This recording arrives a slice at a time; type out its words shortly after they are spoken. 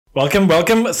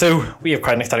Welcome. So we have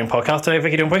quite an exciting podcast today,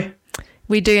 Vicky, don't we?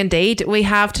 We do indeed. We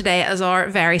have today as our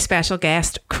very special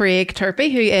guest, Craig Turpey,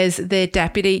 who is the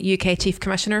Deputy UK Chief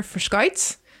Commissioner for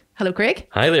Scouts. Hello, Craig.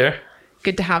 Hi there.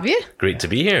 Good to have you. Great to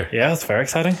be here. Yeah, it's very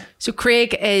exciting. So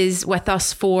Craig is with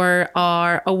us for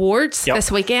our awards this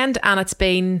weekend, and it's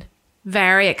been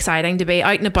very exciting to be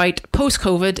out and about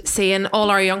post-COVID, seeing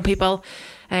all our young people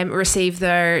receive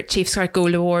their Chief Scout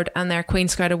Gold Award and their Queen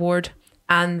Scout Award.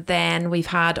 And then we've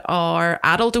had our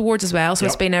adult awards as well. So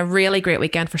It's been a really great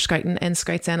weekend for scouting in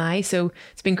Scouts NI. So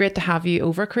it's been great to have you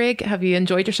over, Craig. Have you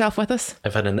enjoyed yourself with us?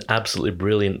 I've had an absolutely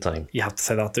brilliant time. You have to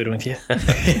say that, don't you?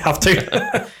 You have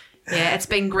to. Yeah, it's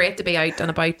been great to be out and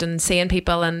about and seeing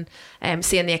people and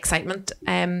seeing the excitement.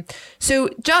 So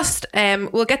just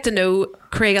we'll get to know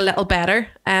Craig a little better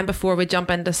before we jump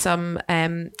into some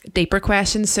deeper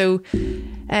questions. So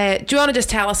do you want to just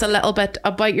tell us a little bit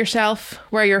about yourself,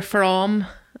 where you're from,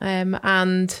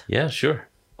 and Yeah, sure.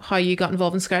 how you got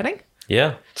involved in scouting?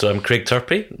 Yeah, so I'm Craig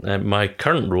Turpey. My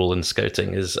current role in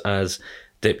scouting is as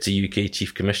Deputy UK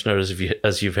Chief Commissioner,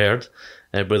 as you've heard,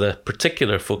 with a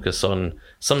particular focus on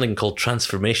something called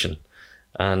transformation.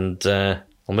 And I'll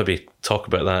maybe talk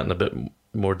about that in a bit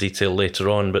more detail later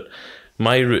on. But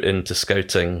my route into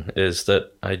scouting is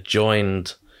that I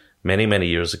joined many, many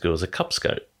years ago as a Cub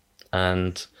Scout.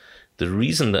 And the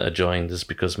reason that I joined is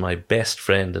because my best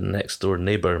friend and next door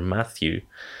neighbour, Matthew,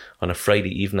 on a Friday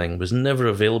evening was never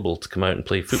available to come out and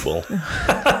play football.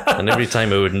 And every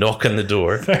time I would knock on the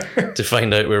door to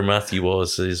find out where Matthew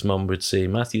was, his mum would say,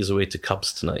 "Matthew's away to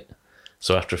Cubs tonight."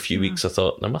 So after a few weeks, I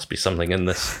thought, there must be something in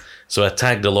this. So I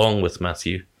tagged along with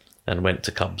Matthew and went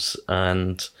to Cubs.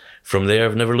 And from there,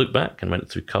 I've never looked back and went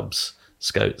through Cubs,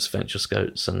 Scouts, Venture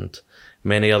Scouts, and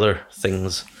many other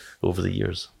things over the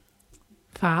years.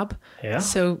 Fab. Yeah.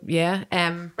 So yeah,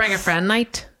 bring a friend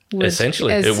night.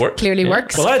 Essentially, it worked. Clearly Yeah.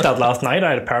 works. Well, I had that last night.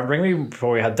 I had a parent ring me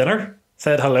before we had dinner.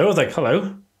 Said hello. I was like, hello.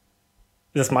 Is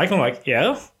this Michael? I'm like,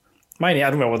 yeah. I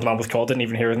don't know what the man was called. Didn't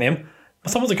even hear his name.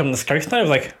 But someone's coming to the Scouts now. I was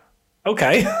like,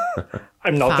 okay.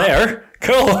 I'm not Fab. there.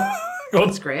 Cool.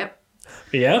 That's great.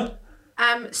 Yeah.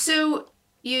 So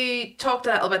you talked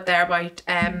a little bit there about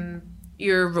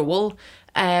your role.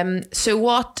 So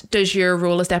what does your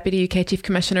role as Deputy UK Chief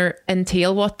Commissioner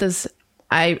entail?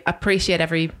 I appreciate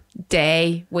every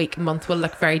day, week, month will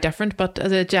look very different, but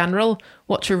as a general,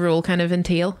 what's your role kind of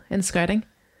entail in scouting?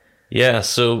 Yeah,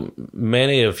 so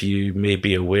many of you may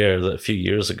be aware that a few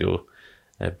years ago,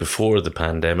 before the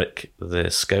pandemic, the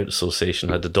Scout Association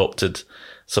had adopted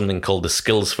something called the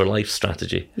Skills for Life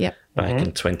strategy back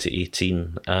in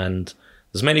 2018. And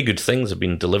there's many good things have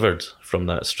been delivered from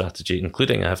that strategy,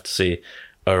 including, I have to say,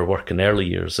 our work in early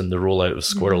years and the rollout of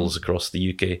squirrels across the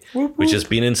UK, which has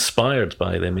been inspired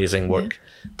by the amazing work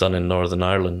done in Northern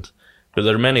Ireland. But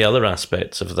there are many other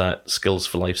aspects of that Skills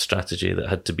for Life strategy that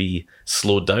had to be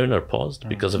slowed down or paused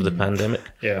because of the pandemic.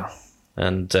 Yeah.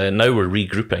 And now we're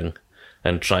regrouping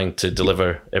and trying to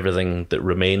deliver everything that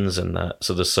remains in that.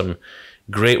 So there's some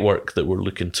great work that we're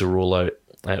looking to roll out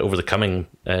over the coming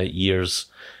years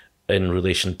in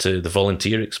relation to the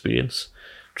volunteer experience,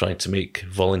 trying to make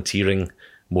volunteering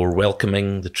more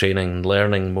welcoming, the training and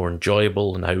learning more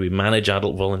enjoyable, and how we manage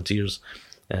adult volunteers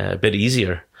a bit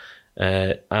easier.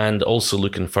 And also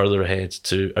looking further ahead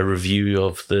to a review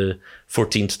of the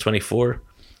 14 to 24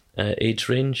 age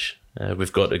range.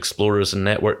 We've got Explorers and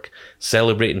Network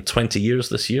celebrating 20 years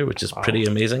this year, which is pretty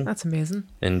amazing. That's amazing.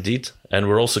 Indeed. And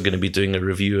we're also going to be doing a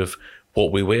review of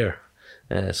what we wear.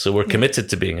 So we're committed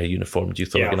to being a uniformed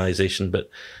youth organisation, but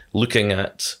looking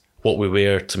at what we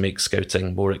wear to make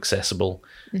scouting more accessible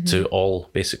to all,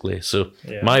 basically. So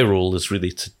my role is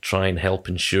really to try and help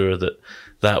ensure that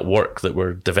that work that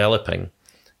we're developing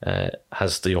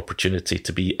has the opportunity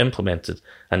to be implemented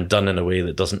and done in a way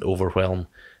that doesn't overwhelm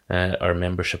our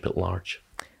membership at large.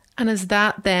 And is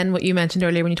that then what you mentioned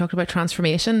earlier when you talked about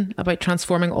transformation, about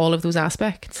transforming all of those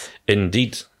aspects?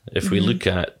 Indeed. If we look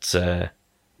at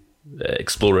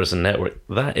Explorers and Network,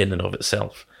 that in and of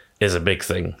itself is a big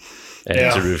thing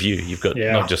to review. You've got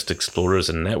not just Explorers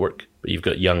and Network, but you've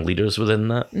got young leaders within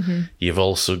that. You've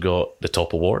also got the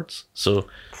top awards. So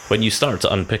when you start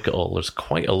to unpick it all, there's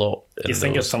quite a lot. You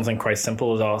think it's something quite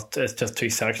simple as that. It's just 2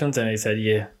 sections, and he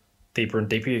said, deeper and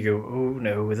deeper, you go, oh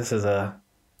no, this is a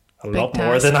lot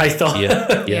more than I thought.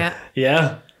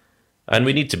 Yeah. And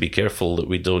we need to be careful that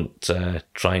we don't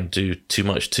try and do too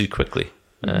much too quickly,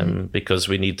 because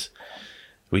we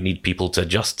need people to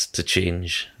adjust to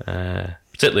change,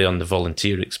 particularly on the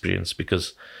volunteer experience,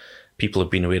 because people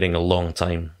have been waiting a long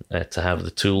time to have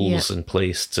the tools in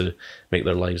place to make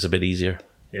their lives a bit easier.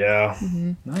 Yeah.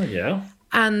 Oh, yeah.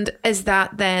 And is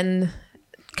that then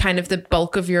kind of the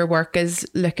bulk of your work is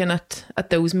looking at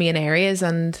those main areas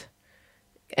and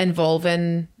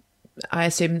involving, I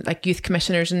assume, like youth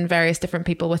commissioners and various different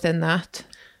people within that.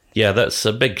 Yeah, that's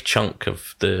a big chunk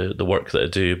of the work that I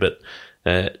do, but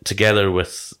together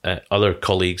with other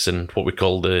colleagues in what we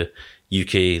call the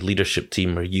UK Leadership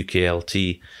Team, or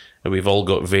UKLT, we've all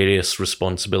got various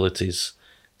responsibilities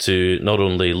to not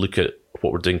only look at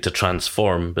what we're doing to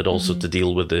transform, but also to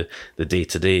deal with the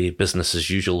day-to-day business as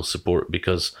usual support,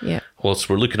 because whilst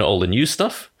we're looking at all the new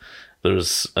stuff,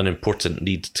 there's an important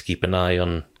need to keep an eye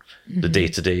on the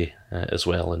day-to-day as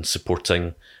well, and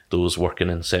supporting those working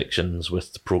in sections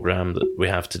with the programme that we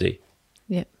have today.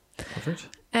 Yeah. Perfect.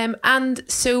 And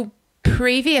so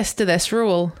previous to this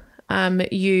role,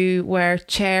 you were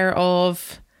chair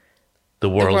of the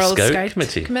World Scout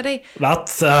Committee.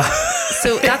 That's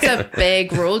so that's a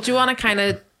big role. Do you want to kind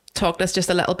of talk to us just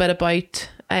a little bit about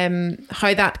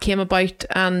how that came about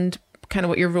and kind of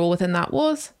what your role within that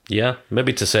was? Yeah,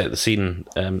 maybe to set the scene,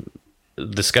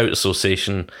 the Scout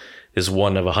Association is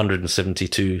one of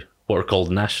 172 what are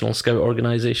called national Scout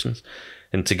organisations,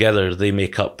 and together they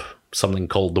make up something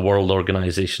called the World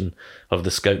Organisation of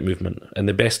the Scout Movement. And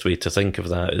the best way to think of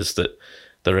that is that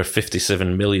there are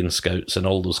 57 million Scouts in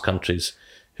all those countries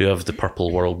who have the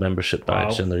Purple World Membership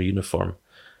Badge in their uniform.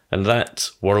 And that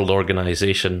World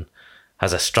Organisation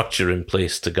has a structure in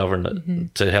place to govern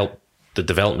it, to help the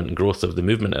development and growth of the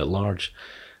movement at large.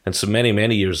 And so many,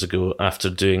 many years ago, after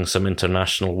doing some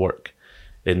international work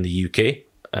in the UK,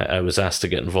 I was asked to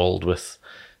get involved with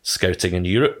Scouting in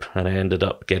Europe, and I ended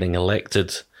up getting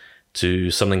elected to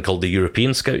something called the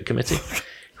European Scout Committee,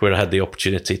 where I had the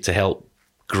opportunity to help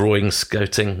growing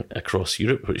Scouting across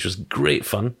Europe, which was great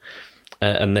fun.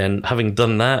 And then having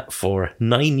done that for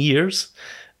 9 years,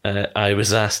 I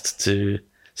was asked to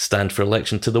stand for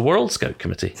election to the World Scout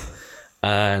Committee,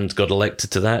 and got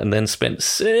elected to that, and then spent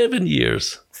 7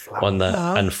 years on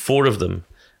that, and 4 of them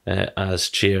as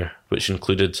chair, which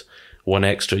included 1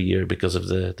 extra year because of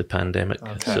the pandemic.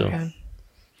 Okay. So,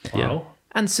 yeah. Wow.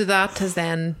 And so that has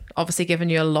then obviously given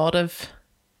you a lot of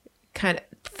kind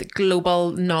of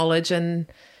global knowledge and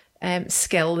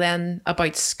skill then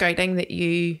about scouting that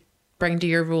you bring to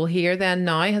your role here then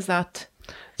now. Has that...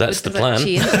 That's the plan.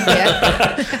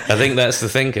 Yeah. I think that's the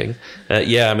thinking.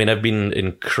 Yeah, I mean, I've been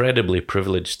incredibly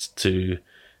privileged to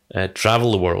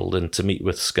travel the world and to meet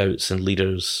with scouts and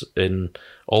leaders in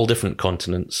all different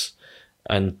continents,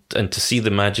 and to see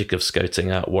the magic of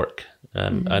scouting at work.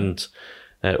 And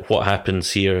what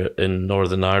happens here in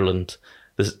Northern Ireland,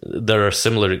 there are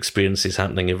similar experiences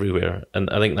happening everywhere.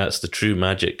 And I think that's the true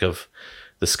magic of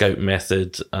the Scout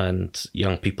method and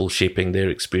young people shaping their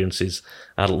experiences,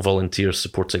 adult volunteers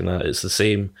supporting that. It's the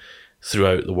same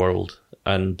throughout the world.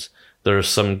 And there are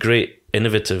some great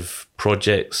innovative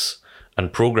projects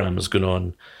and programs going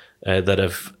on that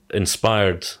have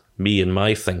inspired me in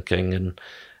my thinking. And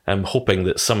I'm hoping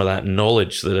that some of that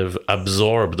knowledge that I've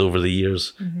absorbed over the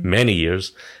years, many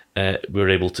years, we're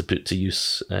able to put to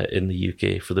use in the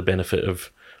UK for the benefit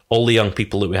of all the young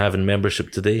people that we have in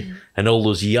membership today, and all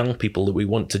those young people that we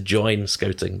want to join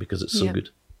Scouting because it's so good.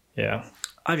 Yeah.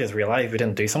 I just realised we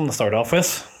didn't do something to start off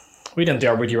with. We didn't do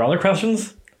our Would You Rather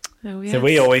questions. Oh, yes. So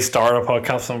we always start our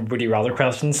podcast on Would You Rather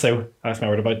questions, so I asked my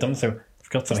word about them, so I've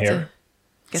got some here.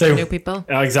 Get to know people.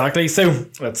 Exactly. So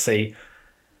let's see.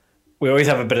 We always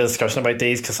have a bit of discussion about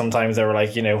these, because sometimes they were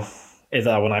like, is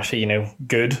that one actually,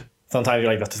 good? Sometimes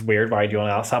you're like, that's just weird, why do you want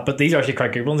to ask that? But these are actually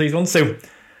quite good ones, these ones. So,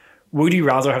 would you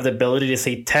rather have the ability to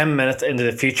see 10 minutes into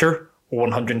the future or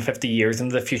 150 years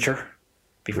into the future?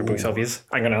 Be for both obvious.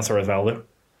 I'm going to answer as well, though.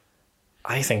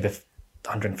 I think that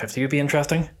 150 would be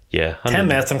interesting. Yeah. 10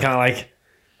 minutes, I'm kind of like,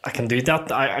 I can do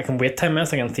that. I can wait 10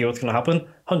 minutes, I can see what's going to happen.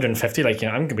 150, I'm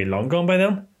going to be long gone by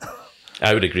then.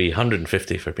 I would agree.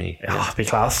 150 for me. Yeah, it'd be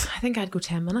class. I think I'd go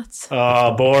 10 minutes.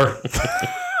 Oh, bore.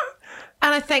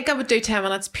 And I think I would do 10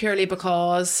 minutes purely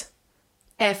because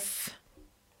if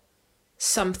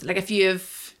something, like if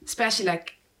you've, especially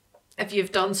like if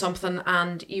you've done something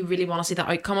and you really want to see the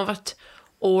outcome of it,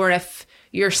 or if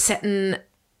you're sitting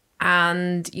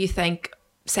and you think,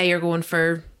 say you're going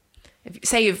for,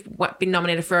 say you've been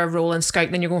nominated for a role in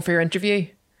Scouting and you're going for your interview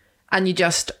and you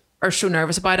just are so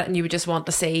nervous about it and you would just want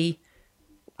to see,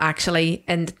 actually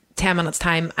in 10 minutes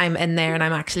time I'm in there and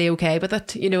I'm actually okay with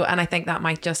it, and I think that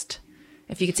might just,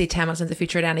 if you could see 10 minutes into the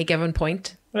future at any given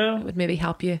point, it would maybe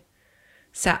help you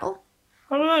settle.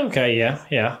 Oh, okay,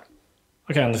 yeah.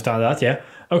 Okay, I understand that, yeah.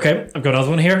 Okay, I've got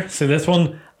another one here. So this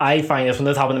one, I find this one,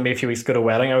 this happened to me a few weeks ago at a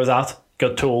wedding I was at.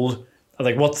 Got told, I was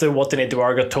like, what do you need to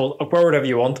wear? I got told, wear whatever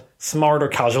you want, smart or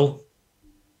casual.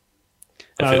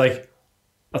 And I was like,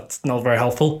 that's not very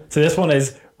helpful. So this one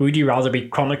is, would you rather be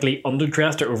chronically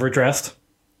underdressed or overdressed?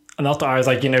 And that's what I was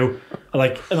like, and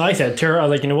I said to her, I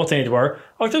was like, what do I need to wear?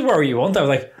 Oh, just wear what you want. I was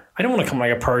like, I don't want to come in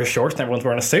like a pair of shorts and everyone's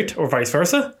wearing a suit, or vice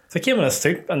versa. So I came in a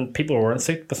suit and people were wearing a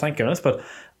suit, but thank goodness. But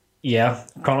yeah,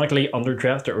 chronically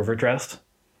underdressed or overdressed.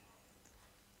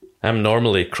 I'm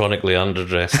normally chronically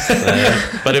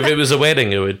underdressed. But if it was a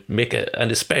wedding, it would make it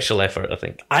a special effort, I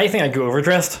think. I think I'd go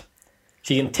overdressed.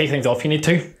 So you can take things off if you need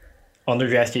to.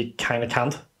 Underdressed, you kind of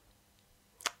can't.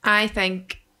 I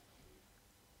think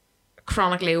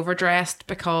chronically overdressed,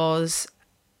 because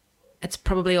it's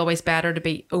probably always better to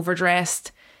be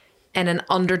overdressed in an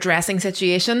underdressing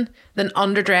situation than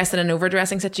underdressed in an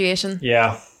overdressing situation.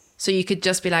 Yeah. So you could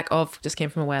just be like, oh, I've just came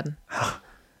from a wedding.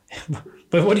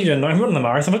 But what are you doing now? I'm running a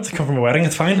marathon. It's come from a wedding.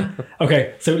 It's fine.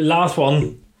 Okay, so last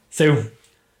one. So,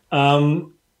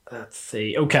 let's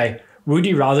see. Okay, would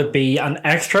you rather be an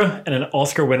extra in an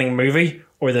Oscar-winning movie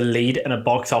or the lead in a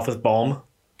box office bomb?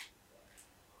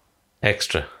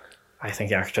 Extra. I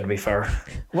think extra, to be fair.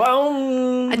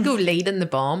 Well, I'd go lead in the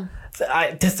bomb.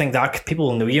 I just think that people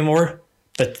will know you more.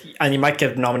 And you might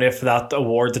get nominated for that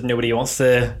award that nobody wants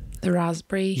to. The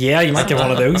raspberry. Yeah, you might get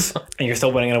one of those and you're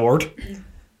still winning an award.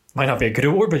 Might not be a good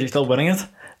award, but you're still winning it.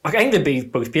 I think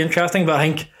they'd both be interesting, but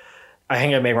I think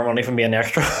I made more money from being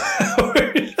extra.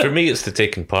 For me, it's the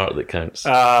taking part that counts.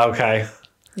 Okay.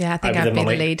 Yeah, I think I'd be the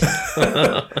lead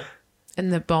in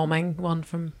the bombing one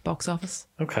from box office.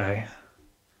 Okay.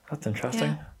 That's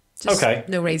interesting. Yeah. Just okay.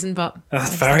 No reason, but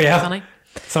that's fair, yeah. Funny.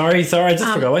 Sorry, I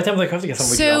just forgot. I was like, I have to get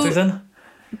some good answers in.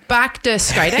 Back to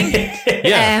scouting.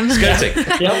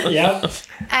 Scouting. Yeah.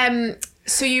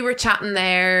 So you were chatting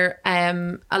there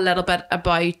a little bit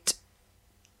about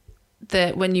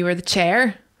when you were the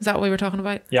chair. Is that what we were talking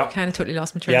about? Yeah. Kind of totally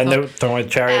lost my train of thought. Yeah, no, don't worry,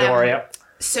 Cherry, don't worry. Yeah.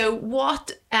 So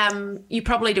what, you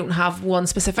probably don't have one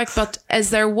specific, but is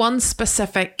there one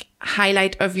specific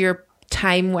highlight of your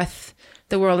time with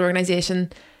the World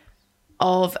Organization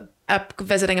of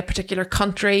visiting a particular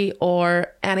country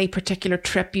or any particular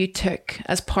trip you took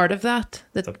as part of that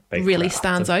really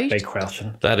stands out? Big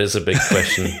question. That is a big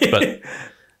question. But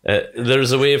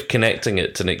there's a way of connecting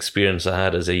it to an experience I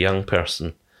had as a young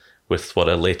person with what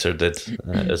I later did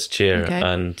as chair. Okay.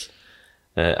 And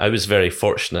I was very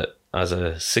fortunate as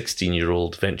a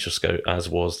 16-year-old Venture Scout, as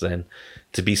was then,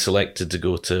 to be selected to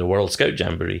go to a World Scout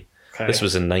Jamboree. Okay. This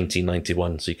was in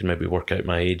 1991, so you can maybe work out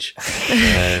my age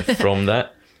from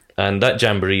that. And that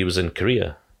jamboree was in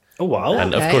Korea. Oh, wow.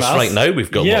 And of course, right now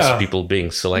we've got lots of people being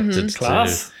selected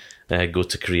to go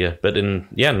to Korea. But in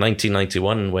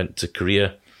 1991, went to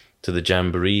Korea to the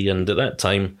jamboree, and at that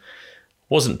time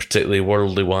wasn't particularly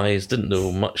worldly wise, didn't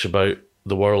know much about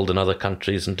the world and other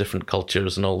countries and different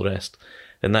cultures and all the rest.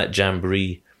 And that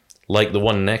jamboree, like the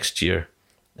one next year,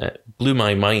 blew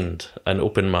my mind and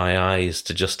opened my eyes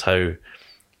to just how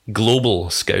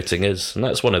global scouting is. And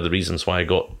that's one of the reasons why I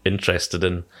got interested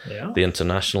in the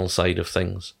international side of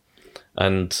things.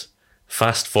 And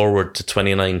fast forward to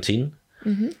 2019,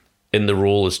 in the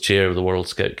role as chair of the World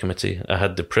Scout Committee, I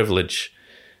had the privilege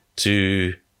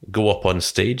to go up on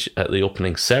stage at the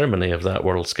opening ceremony of that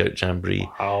World Scout Jamboree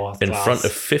in front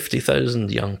of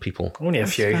 50,000 young people. Only a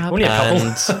few. Only a couple.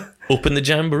 And open the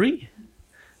Jamboree.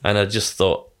 And I just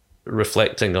thought,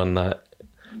 reflecting on that,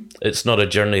 it's not a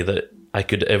journey that I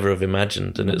could ever have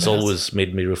imagined. And it's always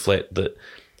made me reflect that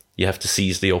you have to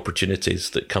seize the opportunities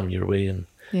that come your way and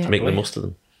make the most of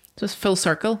them. So it's full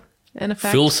circle, in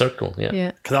effect. Full circle,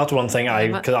 yeah. Because that's one thing,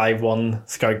 because I won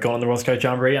Scout going on the World Scout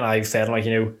Jamboree, and I've said, like,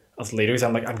 as leaders,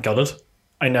 I'm gutted.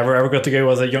 I never ever got to go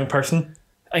as a young person.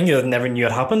 I think I never knew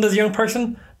it happened as a young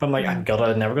person, but I'm like, I'm gutted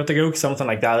I never got to go. Something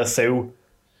like that is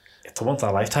it's a once in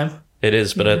a lifetime. It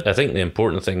is, but I think the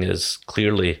important thing is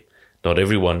clearly not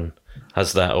everyone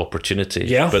has that opportunity.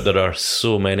 Yeah. But there are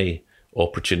so many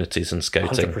opportunities in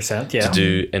scouting to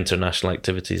do international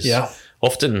activities. Yeah.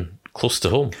 Often close to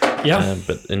home. Yeah.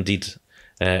 But indeed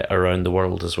around the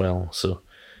world as well. So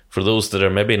for those that are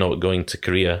maybe not going to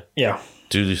Korea,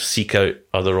 do seek out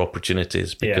other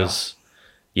opportunities because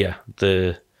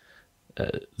the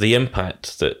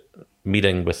impact that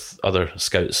meeting with other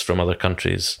scouts from other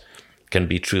countries can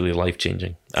be truly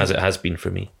life-changing, as it has been for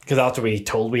me. Because after we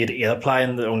told we had 8 apply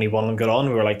and only one of them got on,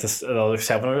 we were like, the other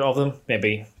 7 of them,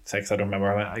 maybe 6, I don't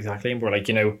remember exactly, and we're like,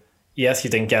 yes, you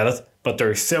didn't get it, but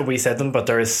there is so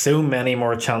many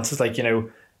more chances, like,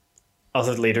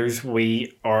 as leaders,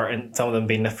 we are, in some of them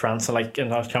being in France, and like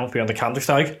in our camp, we're on the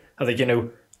Kanderstag, I think,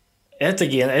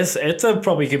 it's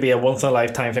probably could be a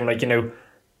once-in-a-lifetime thing, like, and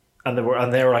they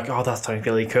were like, oh, that sounds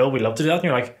really cool, we'd love to do that, and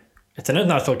you're like, it's an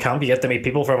international camp. You get to meet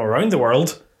people from around the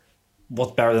world.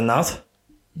 What's better than that?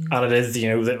 And it is, the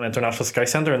International Scout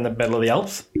Centre in the middle of the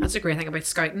Alps. That's a great thing about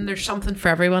scouting. There's something for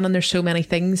everyone, and there's so many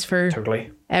things for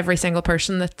Totally. every single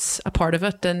person that's a part of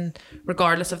it. And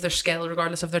regardless of their skill,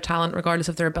 regardless of their talent, regardless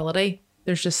of their ability,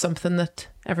 there's just something that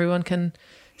everyone can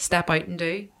step out and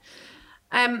do.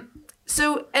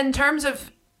 So in terms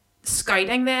of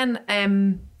scouting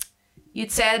then,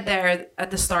 you'd said there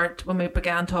at the start when we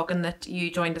began talking that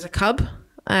you joined as a cub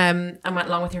and went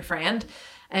along with your friend.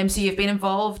 So you've been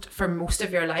involved for most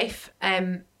of your life.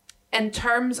 In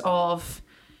terms of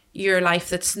your life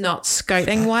that's not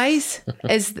scouting wise,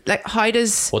 is like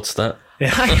What's that?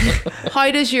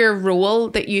 how does your role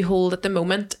that you hold at the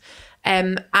moment,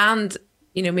 and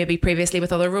maybe previously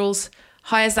with other roles,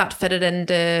 how has that fitted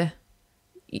into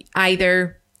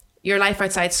either your life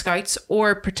outside Scouts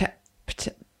or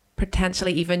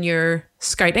potentially even your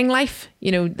scouting life?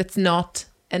 That's not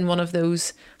in one of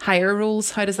those higher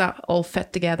roles. How does that all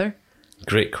fit together?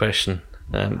 Great question.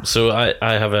 So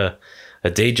I have a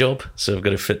day job, so I've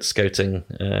got to fit scouting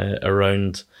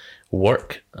around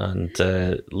work, and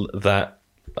that,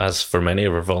 as for many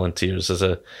of our volunteers, is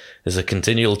a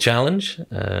continual challenge.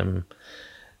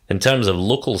 In terms of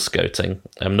local scouting,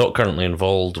 I'm not currently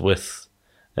involved with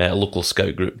a local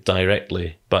scout group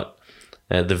directly, but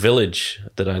the village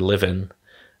that I live in,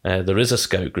 there is a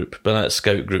scout group, but that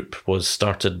scout group was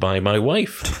started by my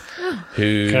wife,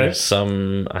 who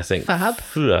I think, Fab.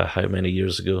 How many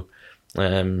years ago?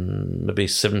 Maybe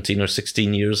 17 or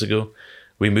 16 years ago,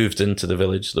 we moved into the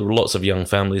village. There were lots of young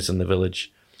families in the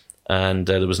village, and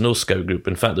there was no scout group.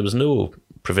 In fact, there was no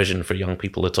provision for young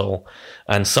people at all.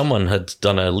 And someone had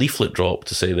done a leaflet drop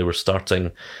to say they were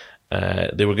starting,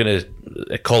 they were going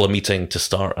to call a meeting to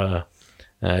start a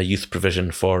youth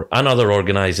provision for another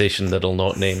organisation that I'll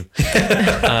not name.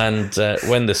 And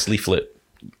when this leaflet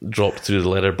dropped through the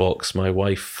letterbox, my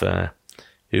wife,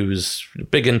 who was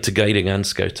big into guiding and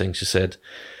scouting, she said,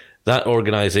 "That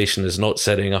organisation is not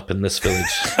setting up in this village.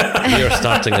 We are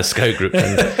starting a scout group."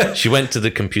 And she went to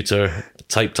the computer,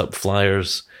 typed up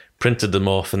flyers, printed them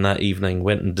off, and that evening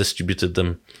went and distributed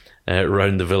them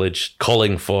around the village,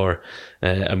 calling for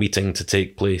a meeting to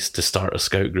take place to start a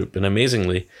scout group. And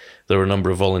amazingly, there were a number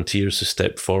of volunteers who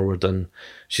stepped forward, and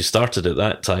she started at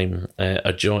that time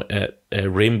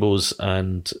rainbows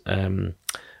and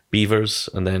beavers,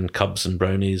 and then cubs and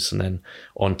brownies, and then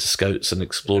on to scouts and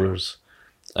explorers.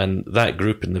 And that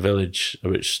group in the village,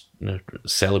 which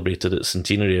celebrated its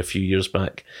centenary a few years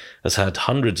back, has had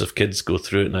hundreds of kids go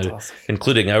through it now,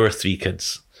 including our 3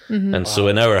 kids. Mm-hmm. And so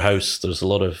in our house, there's a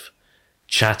lot of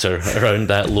chatter around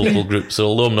that local group. So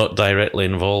although I'm not directly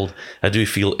involved, I do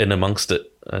feel in amongst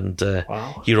it and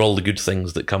hear all the good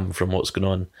things that come from what's going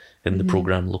on in the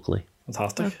programme locally.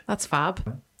 Fantastic. That's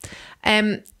fab.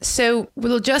 So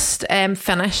we'll just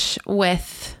finish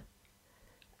with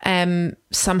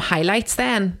some highlights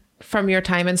then from your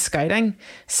time in scouting.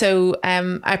 So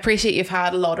I appreciate you've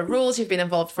had a lot of roles, you've been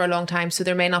involved for a long time, so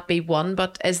there may not be one,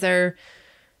 but is there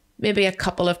maybe a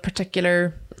couple of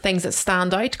particular things that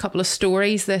stand out, a couple of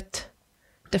stories that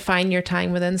define your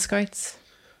time within Scouts?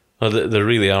 Well, there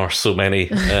really are so many.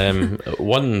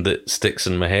 One that sticks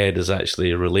in my head is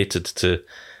actually related to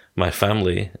my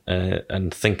family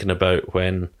and thinking about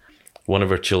when one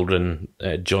of our children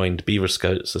joined Beaver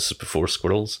Scouts. This is before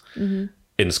Squirrels,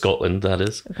 in Scotland, that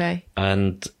is. Okay.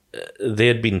 And they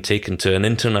had been taken to an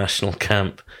international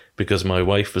camp because my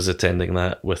wife was attending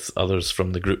that with others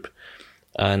from the group.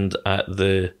 And at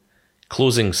the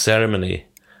closing ceremony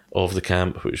of the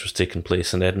camp, which was taking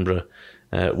place in Edinburgh,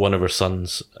 one of our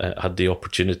sons had the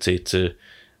opportunity to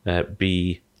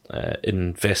be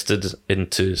invested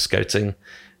into scouting,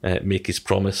 make his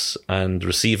promise, and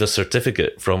receive a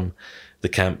certificate from the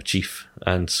camp chief.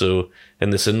 And so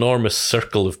in this enormous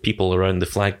circle of people around the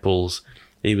flagpoles,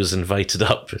 he was invited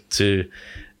up to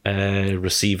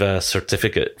receive a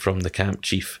certificate from the camp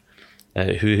chief,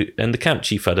 and the camp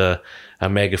chief had a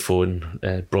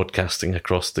megaphone broadcasting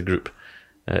across the group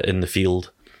in the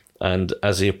field. And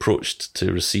as he approached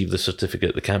to receive the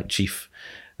certificate, the camp chief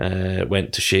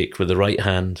went to shake with the right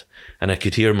hand, and I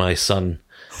could hear my son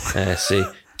say,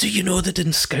 "Do you know that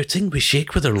in scouting we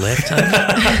shake with our left hand?"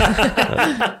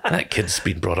 That kid's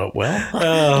been brought up well.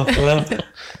 Oh, well.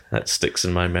 That sticks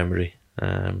in my memory.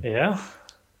 Yeah.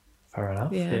 Fair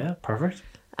enough. Yeah, perfect.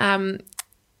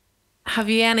 Have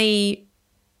you any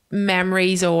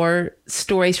memories or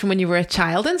stories from when you were a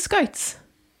child in Scouts?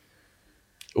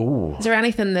 Ooh. Is there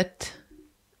anything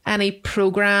any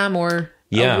programme or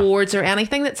awards or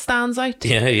anything that stands out?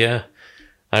 Yeah.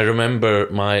 I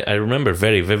remember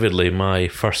very vividly my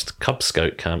first Cub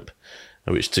Scout camp,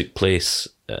 which took place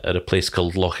at a place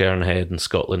called Loch Ernhead in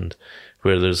Scotland,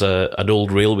 where there's an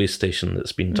old railway station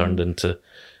that's been turned into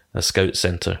a Scout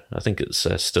centre. I think it's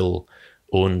still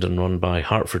owned and run by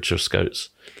Hertfordshire Scouts.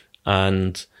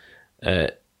 And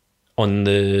on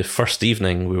the second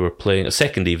evening, we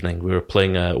were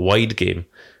playing a wide game.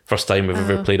 First time we've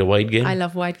ever played a wide game. I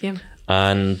love wide game.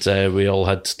 And we all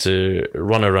had to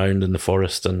run around in the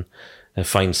forest and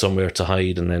find somewhere to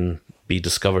hide and then be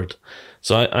discovered.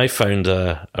 So I found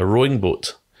a rowing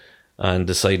boat and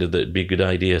decided that it'd be a good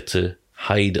idea to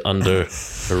hide under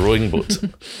a rowing boat.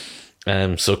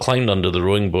 So climbed under the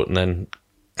rowing boat and then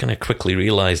kind of quickly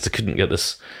realised I couldn't get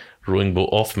this rowing boat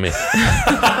off me.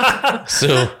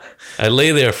 So I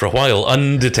lay there for a while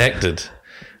undetected,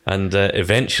 and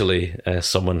eventually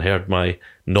someone heard my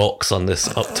knocks on this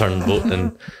upturned boat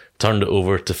and turned it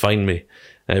over to find me.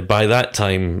 By that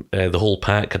time, the whole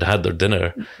pack had had their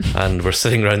dinner and were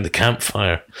sitting around the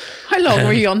campfire. How long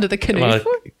were you under the canoe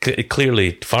for?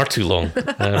 Clearly far too long.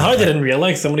 I didn't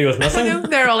realise somebody was missing. I know,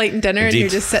 they're all eating dinner and you're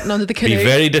just sitting under the canoe. It'd be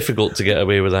very difficult to get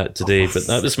away with that today, but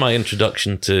that was my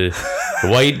introduction to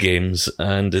wide games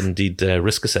and indeed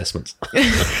risk assessments.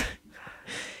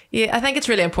 Yeah, I think it's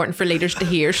really important for leaders to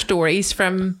hear stories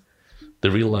from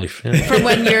the real life. From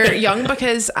when you're young,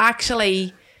 because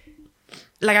actually,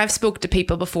 like, I've spoke to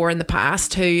people before in the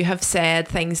past who have said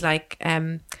things like,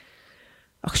 oh,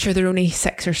 sure, they're only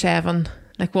 6 or 7.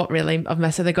 Like, what really of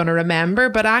this are they going to remember?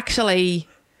 But actually,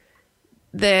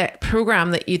 the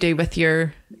program that you do with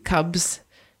your cubs,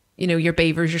 you know, your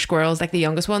beavers, your squirrels, like the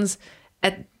youngest ones,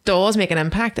 it does make an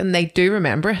impact and they do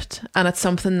remember it. And it's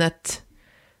something that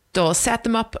does set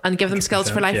them up and give them skills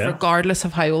for life, regardless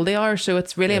of how old they are. So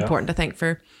it's really important, I think,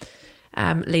 for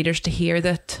leaders to hear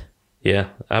that. Yeah,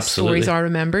 absolutely. Stories are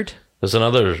remembered. There's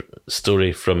another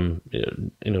story from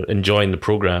enjoying the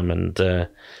program and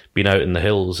being out in the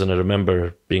hills, and I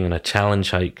remember being in a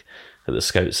challenge hike at the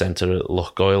Scout Centre at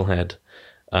Loch Goilhead,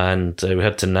 and we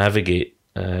had to navigate,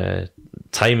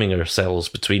 timing ourselves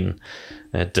between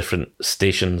different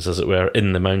stations, as it were,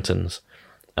 in the mountains,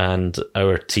 and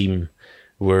our team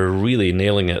were really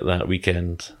nailing it that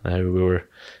weekend. We were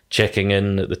checking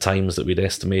in at the times that we'd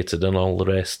estimated and all the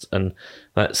rest, and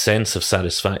that sense of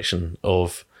satisfaction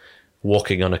of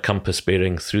walking on a compass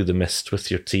bearing through the mist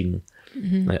with your team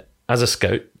as a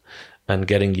scout and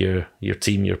getting your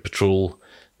team, your patrol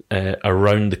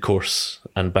around the course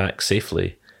and back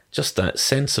safely. Just that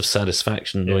sense of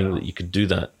satisfaction knowing that you could do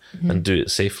that and do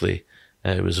it safely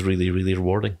was really, really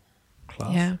rewarding.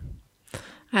 Class. Yeah.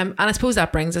 And I suppose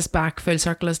that brings us back full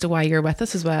circle as to why you're with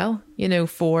us as well, you know,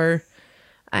 for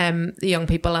the young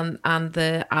people and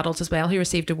the adults as well who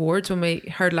received awards. When we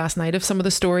heard last night of some of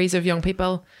the stories of young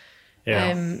people,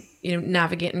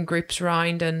 navigating groups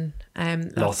around and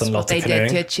that's what they did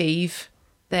to achieve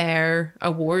their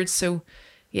awards. So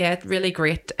yeah, really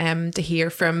great to hear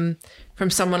from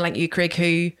someone like you, Craig,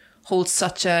 who holds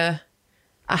such a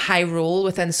high role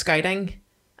within scouting,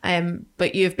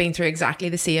 but you've been through exactly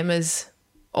the same as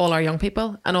all our young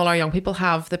people, and all our young people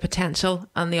have the potential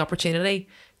and the opportunity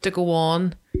to go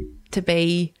on to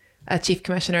be a chief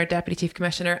commissioner, deputy chief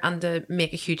commissioner, and to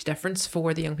make a huge difference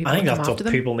for the young people. I think that's what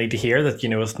people need to hear, that, you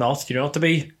know, it's not, you don't have to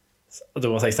be, I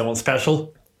don't want to say someone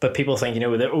special, but people think, you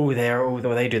know, they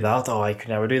do that, I could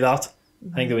never do that.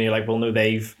 I think that when you're like, well, no,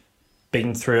 they've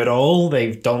been through it all,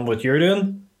 they've done what you're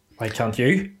doing, why can't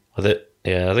you? I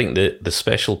think the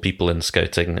special people in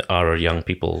scouting are our young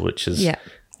people, which is a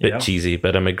bit cheesy,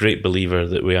 but I'm a great believer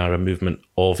that we are a movement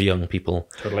of young people,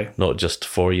 not just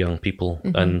for young people.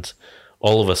 And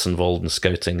all of us involved in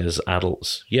scouting as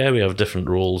adults, we have different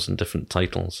roles and different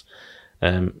titles,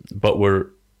 but we're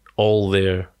all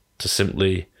there to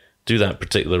simply do that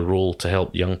particular role to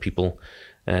help young people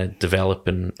develop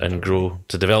and grow,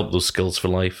 to develop those skills for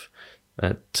life,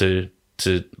 to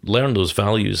learn those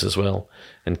values as well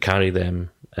and carry them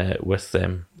with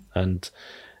them. And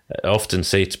I often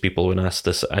say to people when asked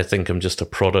this, I think I'm just a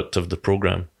product of the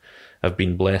program. I've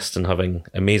been blessed in having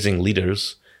amazing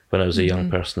leaders when I was a young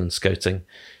person in scouting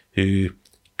who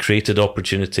created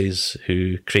opportunities,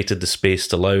 who created the space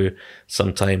to allow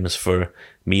sometimes for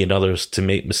me and others to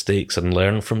make mistakes and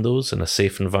learn from those in a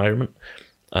safe environment.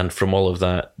 And from all of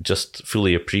that, just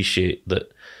fully appreciate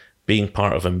that being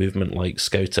part of a movement like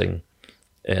scouting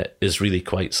is really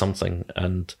quite something.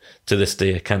 And to this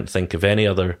day, I can't think of any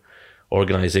other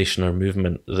organisation or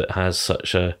movement that has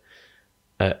such a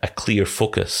clear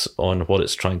focus on what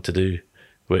it's trying to do,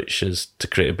 which is to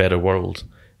create a better world,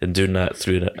 and doing that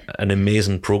through an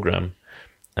amazing programme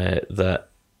that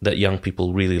young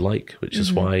people really like, which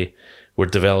is why we're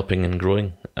developing and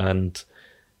growing. And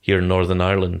here in Northern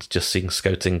Ireland, just seeing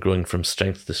scouting growing from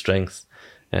strength to strength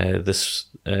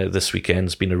this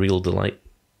weekend's been a real delight.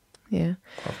 Yeah.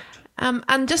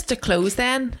 And just to close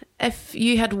then, if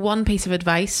you had one piece of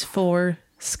advice for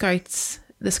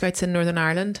the Scouts in Northern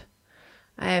Ireland,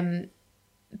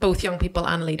 both young people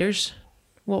and leaders,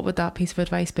 what would that piece of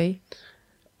advice be?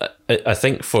 I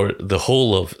think for the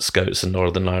whole of Scouts in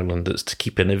Northern Ireland, it's to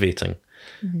keep innovating.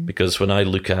 Because when I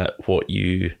look at what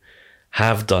you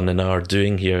have done and are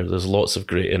doing here, there's lots of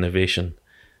great innovation.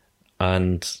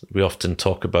 And we often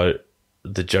talk about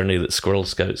the journey that Squirrel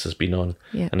Scouts has been on,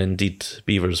 and indeed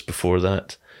Beavers before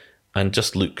that. And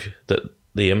just look at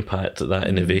the impact that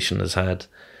innovation has had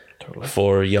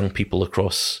for young people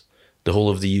across the whole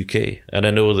of the UK. And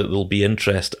I know that there'll be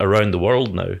interest around the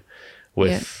world now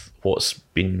with what's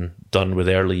been done with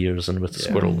early years and with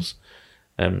squirrels.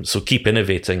 So keep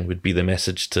innovating would be the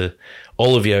message to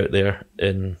all of you out there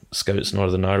in Scouts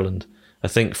Northern Ireland. I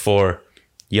think for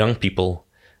young people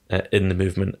in the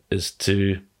movement is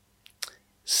to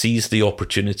seize the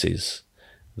opportunities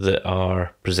that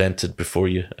are presented before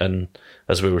you. And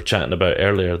as we were chatting about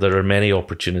earlier, there are many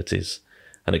opportunities,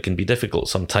 and it can be difficult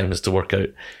sometimes to work out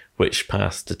which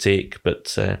path to take,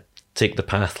 but take the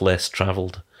path less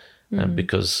travelled,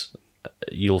 because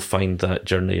you'll find that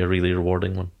journey a really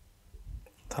rewarding one.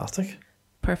 Fantastic.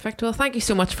 Perfect. Well, thank you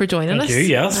so much for joining us. Thank you,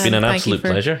 yes. It's been an absolute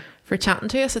pleasure. For chatting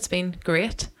to us. It's been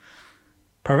great.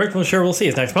 Perfect. Well, sure, we'll see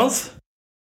you next month.